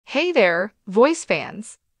Hey there, voice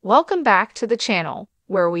fans! Welcome back to the channel,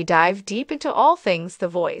 where we dive deep into all things The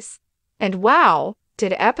Voice. And wow,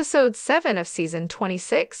 did episode 7 of season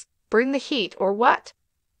 26 bring the heat or what?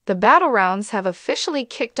 The battle rounds have officially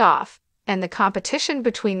kicked off, and the competition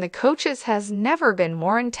between the coaches has never been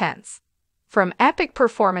more intense. From epic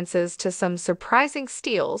performances to some surprising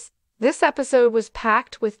steals, this episode was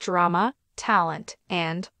packed with drama, talent,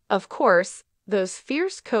 and, of course, those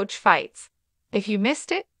fierce coach fights. If you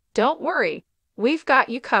missed it, don't worry, we've got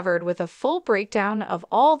you covered with a full breakdown of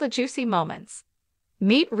all the juicy moments.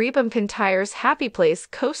 Meet Reba McEntire's Happy Place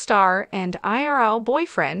co-star and IRL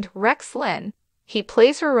boyfriend, Rex Linn. He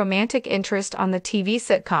plays her romantic interest on the TV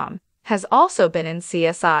sitcom, has also been in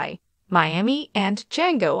CSI, Miami, and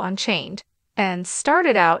Django Unchained, and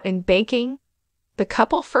started out in baking. The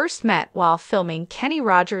couple first met while filming Kenny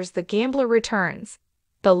Rogers' The Gambler Returns,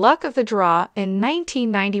 The Luck of the Draw in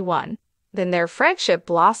 1991. Then their friendship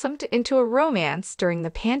blossomed into a romance during the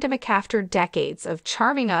pandemic after decades of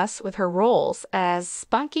charming us with her roles as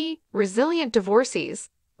spunky, resilient divorcees.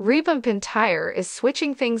 Reba McEntire is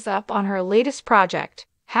switching things up on her latest project,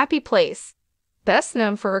 Happy Place. Best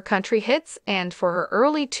known for her country hits and for her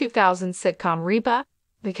early 2000s sitcom Reba,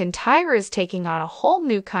 McEntire is taking on a whole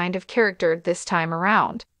new kind of character this time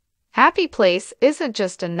around. Happy Place isn't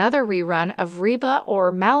just another rerun of Reba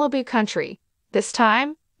or Malibu Country. This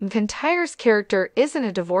time, McEntire's character isn't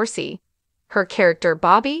a divorcee. Her character,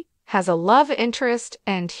 Bobby, has a love interest,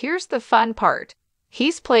 and here's the fun part.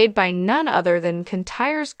 He's played by none other than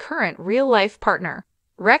McEntire's current real-life partner,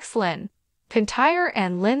 Rex Linn. McEntire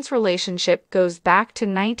and Linn's relationship goes back to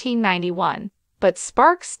 1991, but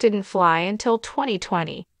sparks didn't fly until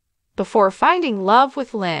 2020. Before finding love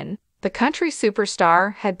with Linn, the country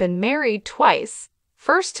superstar had been married twice.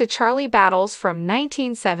 First to Charlie Battles from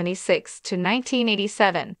 1976 to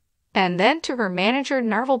 1987, and then to her manager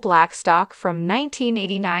Nerval Blackstock from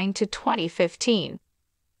 1989 to 2015.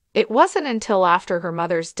 It wasn't until after her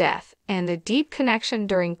mother's death and a deep connection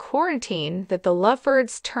during quarantine that the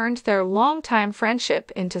lovebirds turned their longtime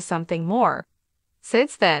friendship into something more.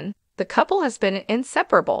 Since then, the couple has been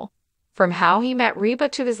inseparable. From how he met Reba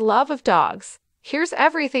to his love of dogs, here's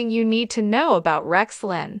everything you need to know about Rex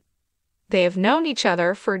Linn. They have known each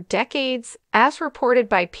other for decades. As reported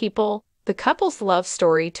by People, the couple's love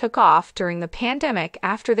story took off during the pandemic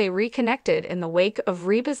after they reconnected in the wake of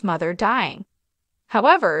Reba's mother dying.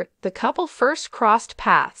 However, the couple first crossed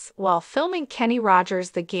paths while filming Kenny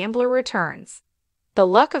Rogers' The Gambler Returns, The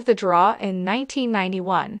Luck of the Draw in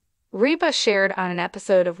 1991. Reba shared on an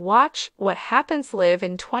episode of Watch What Happens Live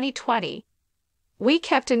in 2020. "We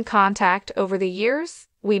kept in contact over the years.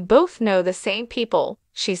 We both know the same people,"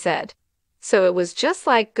 she said. "So it was just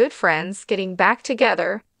like good friends getting back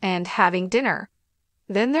together and having dinner."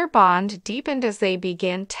 Then their bond deepened as they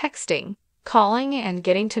began texting, calling, and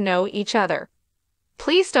getting to know each other.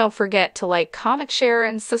 Please don't forget to like, comment, share,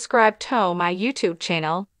 and subscribe to my YouTube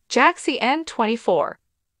channel, Jaxcey N24.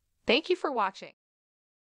 Thank you for watching.